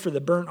enough wood for the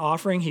burnt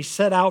offering, he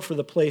set out for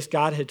the place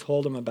God had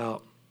told him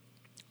about."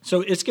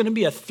 So it's going to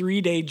be a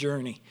 3-day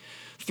journey.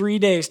 3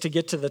 days to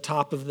get to the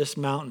top of this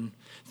mountain.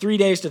 3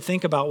 days to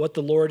think about what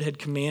the Lord had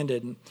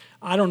commanded. And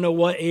I don't know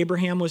what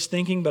Abraham was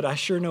thinking, but I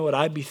sure know what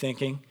I'd be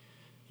thinking.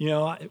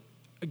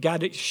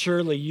 God,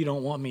 surely you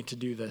don't want me to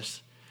do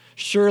this.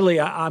 Surely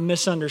I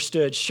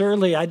misunderstood.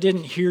 Surely I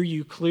didn't hear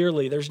you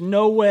clearly. There's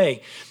no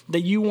way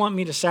that you want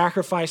me to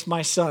sacrifice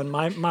my son,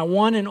 my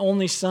one and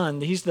only son.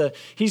 He's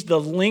the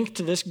link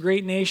to this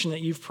great nation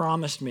that you've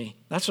promised me.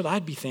 That's what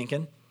I'd be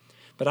thinking.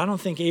 But I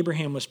don't think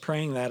Abraham was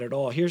praying that at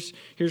all. Here's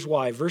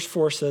why. Verse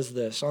 4 says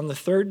this: "On the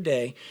 3rd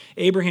day,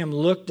 Abraham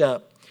looked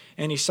up,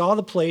 and he saw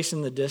the place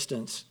in the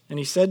distance. And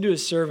he said to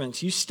his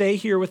servants, 'You stay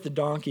here with the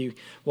donkey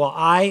while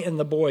I and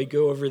the boy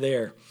go over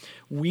there.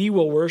 We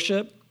will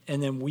worship,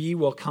 and then we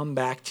will come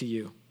back to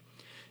you.'"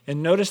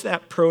 And notice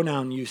that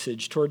pronoun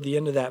usage toward the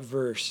end of that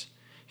verse.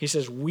 He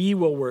says, "We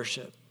will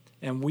worship,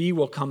 and we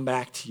will come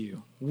back to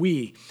you."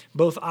 We,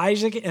 both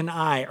Isaac and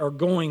I, are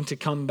going to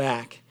come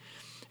back.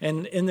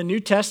 And in the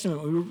New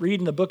Testament, we read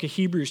in the book of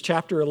Hebrews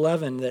chapter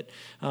 11 that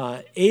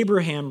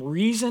Abraham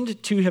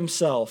reasoned to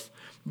himself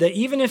that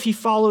even if he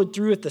followed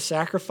through with the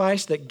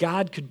sacrifice, that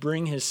God could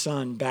bring his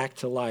son back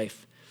to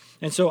life.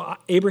 And so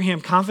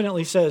Abraham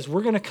confidently says,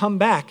 we're going to come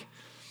back.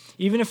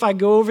 Even if I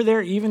go over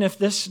there, even if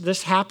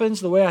this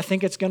happens the way I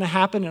think it's going to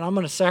happen and I'm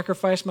going to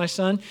sacrifice my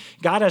son,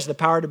 God has the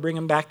power to bring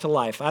him back to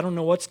life. I don't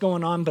know what's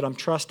going on, but I'm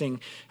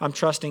trusting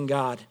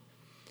God.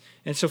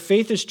 And so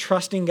faith is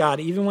trusting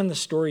God even when the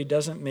story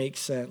doesn't make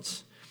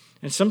sense.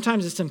 And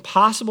sometimes it's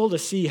impossible to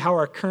see how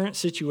our current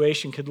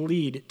situation could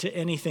lead to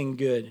anything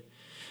good.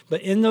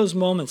 But in those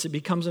moments, it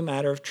becomes a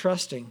matter of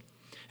trusting.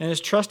 And it's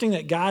trusting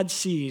that God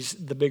sees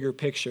the bigger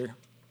picture.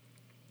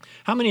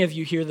 How many of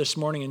you here this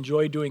morning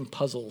enjoy doing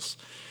puzzles?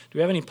 Do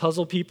we have any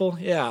puzzle people?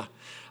 Yeah.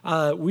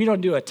 We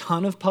don't do a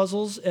ton of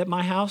puzzles at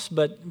my house,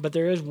 but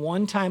there is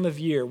one time of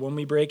year when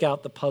we break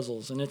out the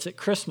puzzles, and it's at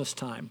Christmas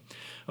time.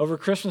 Over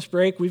Christmas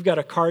break, we've got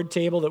a card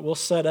table that we'll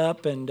set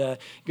up, and it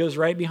goes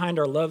right behind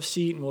our love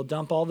seat, and we'll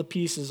dump all the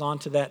pieces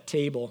onto that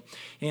table.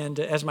 And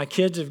as my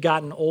kids have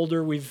gotten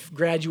older, we've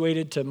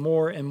graduated to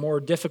more and more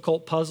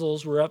difficult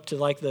puzzles. We're up to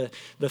like the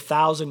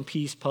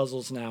 1,000-piece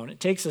puzzles now, and it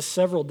takes us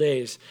several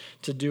days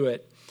to do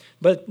it.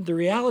 But the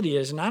reality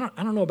is, and I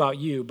don't know about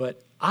you,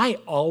 but I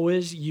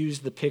always use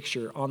the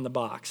picture on the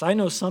box. I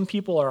know some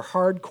people are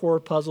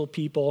hardcore puzzle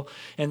people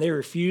and they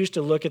refuse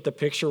to look at the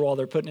picture while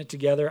they're putting it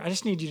together. I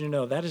just need you to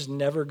know that is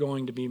never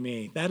going to be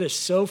me. That is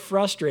so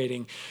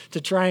frustrating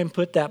to try and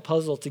put that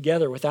puzzle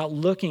together without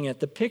looking at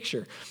the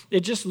picture.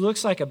 It just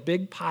looks like a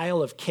big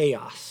pile of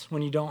chaos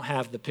when you don't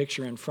have the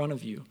picture in front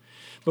of you.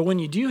 But when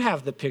you do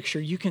have the picture,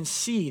 you can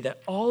see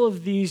that all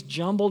of these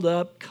jumbled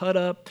up, cut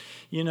up,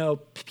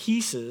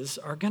 pieces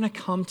are going to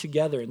come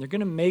together and they're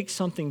going to make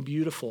something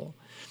beautiful.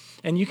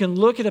 And you can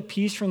look at a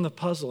piece from the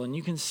puzzle and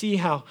you can see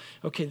how,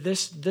 okay,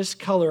 this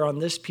color on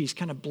this piece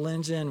kind of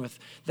blends in with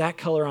that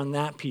color on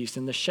that piece,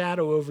 and the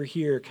shadow over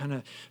here kind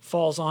of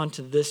falls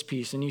onto this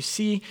piece. And you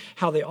see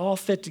how they all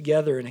fit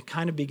together and it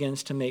kind of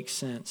begins to make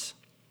sense.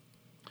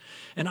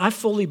 And I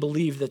fully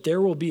believe that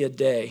there will be a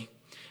day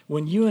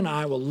when you and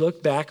I will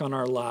look back on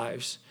our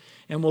lives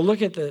and we'll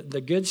look at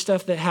the good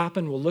stuff that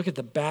happened, we'll look at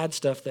the bad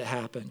stuff that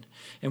happened,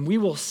 and we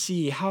will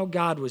see how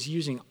God was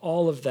using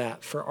all of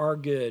that for our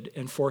good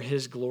and for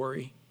his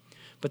glory.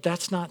 But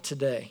that's not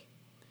today.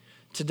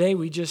 Today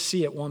we just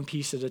see it one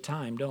piece at a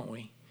time, don't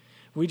we?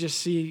 We just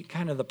see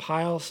kind of the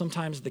pile,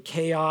 sometimes the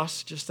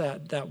chaos, just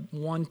that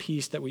one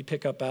piece that we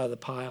pick up out of the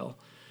pile.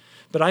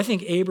 But I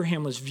think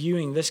Abraham was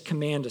viewing this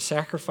command to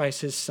sacrifice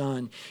his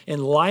son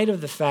in light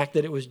of the fact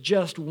that it was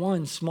just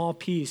one small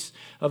piece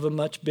of a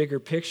much bigger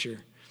picture.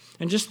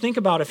 And just think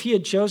about if he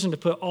had chosen to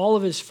put all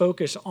of his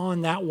focus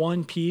on that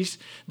one piece,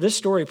 this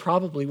story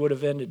probably would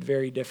have ended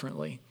very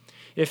differently.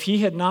 If he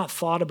had not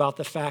thought about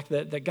the fact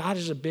that God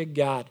is a big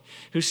God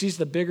who sees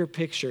the bigger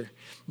picture,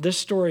 this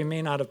story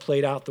may not have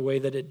played out the way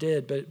that it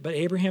did. But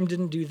Abraham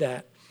didn't do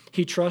that.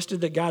 He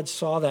trusted that God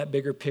saw that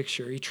bigger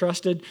picture. He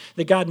trusted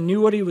that God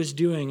knew what he was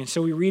doing. And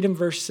so we read in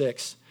verse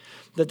 6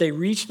 that they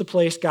reached the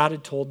place God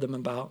had told them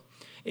about.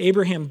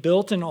 Abraham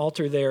built an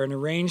altar there and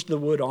arranged the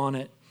wood on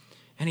it.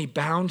 And he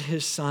bound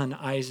his son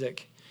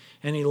Isaac,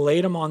 and he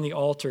laid him on the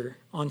altar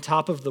on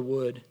top of the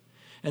wood.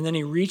 And then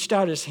he reached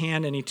out his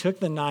hand and he took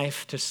the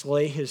knife to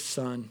slay his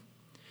son.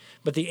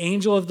 But the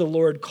angel of the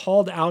Lord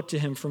called out to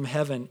him from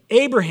heaven,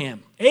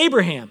 "Abraham,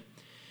 Abraham!"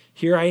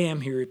 "Here I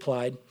am," he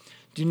replied.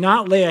 "Do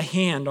not lay a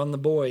hand on the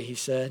boy," he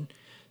said.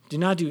 "Do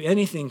not do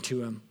anything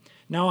to him.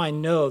 Now I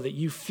know that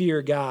you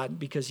fear God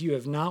because you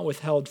have not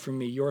withheld from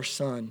me your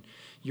son,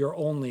 your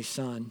only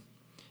son."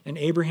 And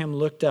Abraham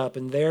looked up,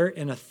 and there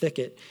in a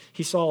thicket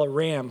he saw a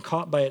ram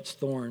caught by its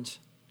thorns.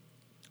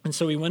 And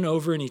so he went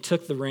over and he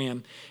took the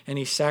ram, and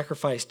he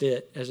sacrificed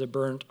it as a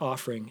burnt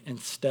offering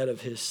instead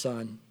of his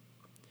son.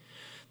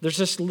 There's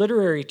this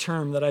literary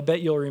term that I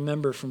bet you'll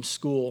remember from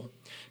school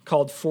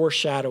called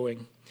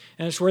foreshadowing.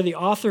 And it's where the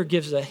author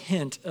gives a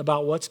hint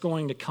about what's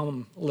going to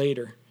come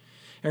later.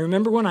 And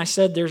remember when I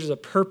said there's a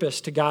purpose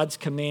to God's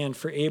command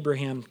for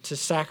Abraham to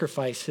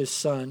sacrifice his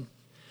son?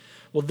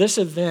 Well, this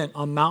event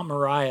on Mount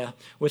Moriah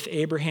with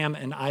Abraham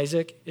and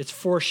Isaac, it's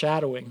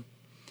foreshadowing.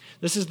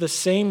 This is the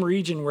same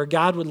region where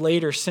God would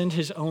later send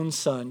his own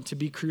son to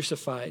be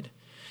crucified.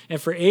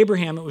 And for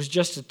Abraham, it was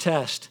just a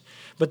test.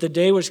 But the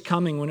day was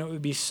coming when it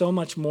would be so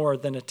much more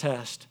than a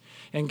test.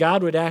 And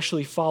God would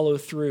actually follow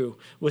through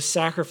with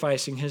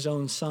sacrificing his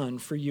own son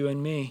for you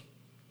and me.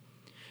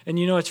 And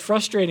it's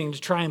frustrating to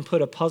try and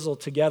put a puzzle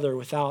together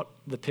without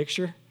the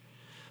picture.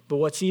 But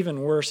what's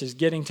even worse is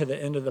getting to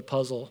the end of the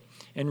puzzle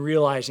and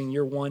realizing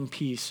you're one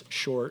piece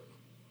short.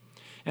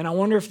 And I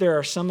wonder if there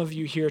are some of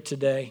you here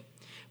today,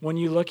 when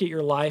you look at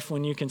your life,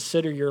 when you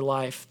consider your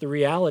life, the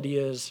reality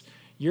is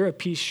you're a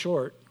piece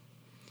short,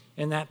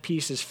 and that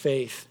piece is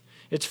faith.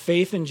 It's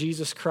faith in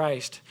Jesus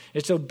Christ.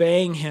 It's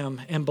obeying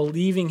him and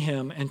believing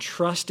him and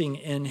trusting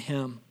in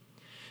him.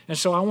 And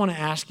so I want to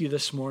ask you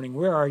this morning,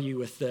 where are you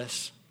with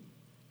this?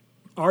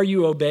 Are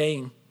you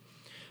obeying?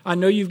 I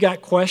know you've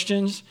got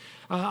questions.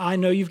 I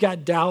know you've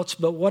got doubts,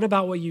 but what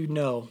about what you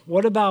know?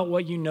 What about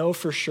what you know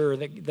for sure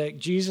that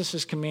Jesus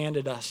has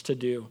commanded us to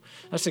do?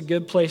 That's a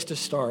good place to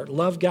start.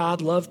 Love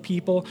God, love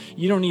people.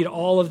 You don't need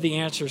all of the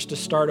answers to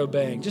start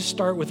obeying. Just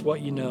start with what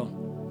you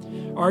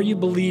know. Are you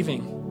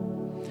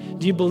believing?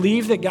 Do you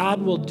believe that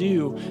God will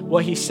do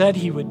what he said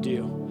he would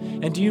do?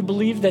 And do you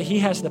believe that he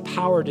has the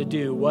power to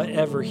do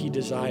whatever he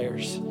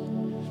desires?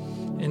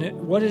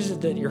 And what is it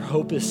that your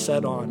hope is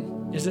set on?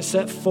 Is it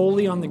set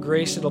fully on the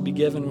grace that'll be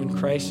given when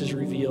Christ is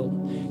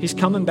revealed? He's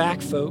coming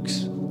back,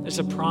 folks. It's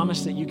a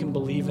promise that you can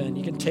believe in.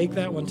 You can take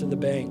that one to the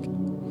bank.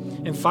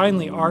 And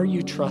finally, are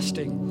you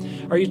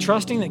trusting? Are you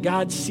trusting that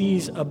God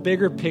sees a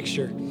bigger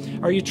picture?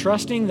 Are you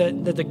trusting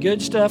that the good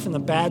stuff and the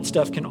bad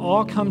stuff can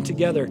all come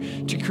together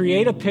to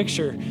create a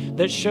picture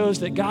that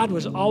shows that God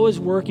was always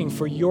working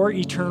for your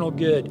eternal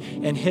good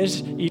and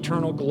his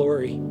eternal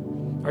glory?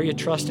 Are you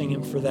trusting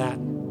him for that?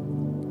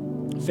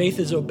 Faith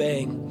is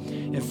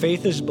obeying, and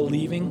faith is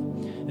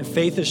believing, and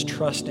faith is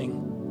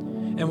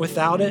trusting. And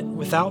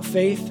without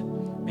faith,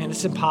 man,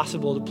 it's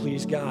impossible to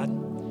please God.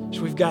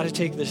 So we've got to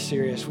take this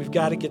serious. We've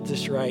got to get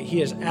this right.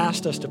 He has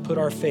asked us to put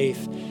our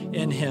faith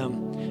in him,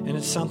 and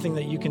it's something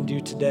that you can do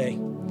today.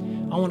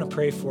 I want to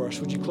pray for us.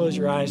 Would you close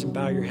your eyes and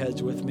bow your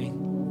heads with me?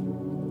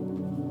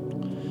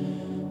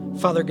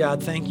 Father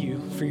God, thank you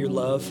for your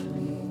love.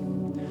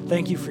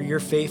 Thank you for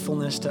your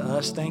faithfulness to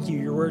us. Thank you.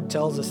 Your word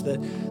tells us that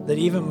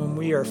even when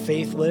we are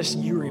faithless,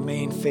 you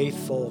remain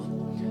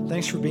faithful.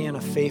 Thanks for being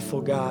a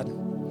faithful God.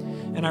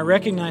 And I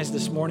recognize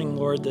this morning,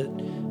 Lord,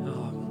 that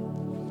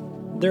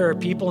there are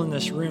people in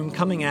this room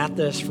coming at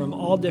this from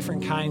all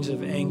different kinds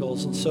of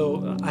angles. And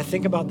so I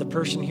think about the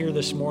person here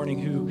this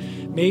morning who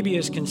maybe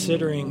is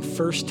considering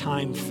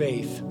first-time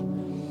faith.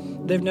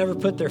 They've never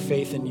put their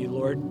faith in you,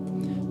 Lord.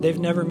 They've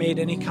never made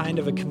any kind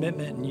of a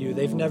commitment in you.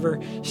 They've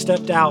never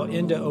stepped out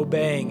into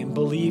obeying and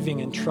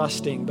believing and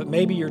trusting, but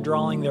maybe you're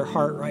drawing their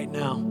heart right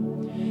now.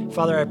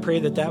 Father, I pray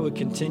that that would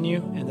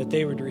continue and that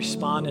they would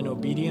respond in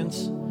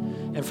obedience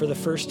and for the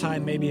first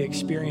time maybe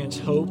experience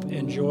hope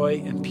and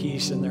joy and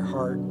peace in their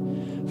heart.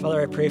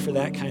 Father, I pray for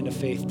that kind of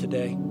faith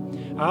today.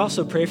 I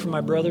also pray for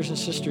my brothers and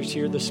sisters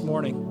here this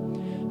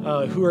morning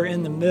who are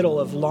in the middle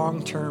of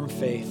long-term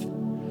faith.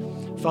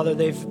 Father,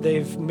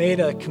 they've made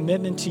a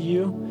commitment to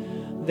you.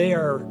 They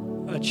are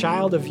a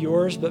child of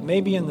yours, but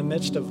maybe in the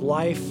midst of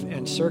life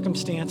and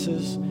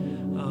circumstances,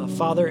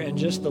 Father, and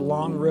just the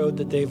long road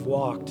that they've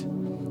walked,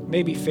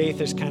 maybe faith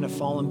has kind of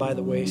fallen by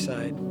the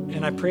wayside.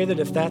 And I pray that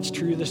if that's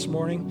true this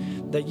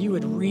morning, that you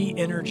would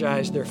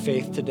re-energize their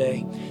faith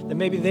today, that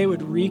maybe they would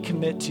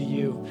recommit to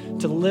you,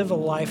 to live a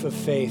life of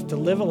faith, to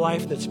live a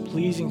life that's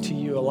pleasing to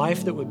you, a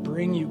life that would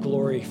bring you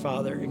glory,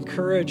 Father.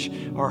 Encourage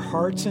our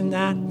hearts in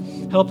that.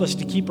 Help us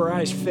to keep our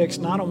eyes fixed,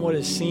 not on what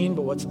is seen,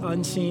 but what's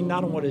unseen,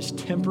 not on what is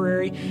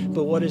temporary,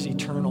 but what is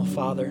eternal,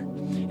 Father.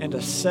 And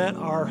to set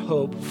our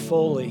hope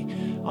fully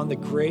on the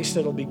grace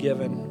that will be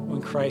given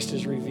when Christ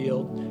is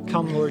revealed.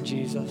 Come, Lord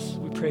Jesus.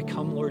 We pray,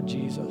 come, Lord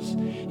Jesus,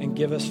 and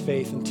give us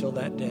faith until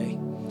that day.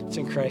 It's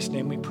in Christ's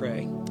name we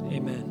pray.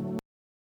 Amen.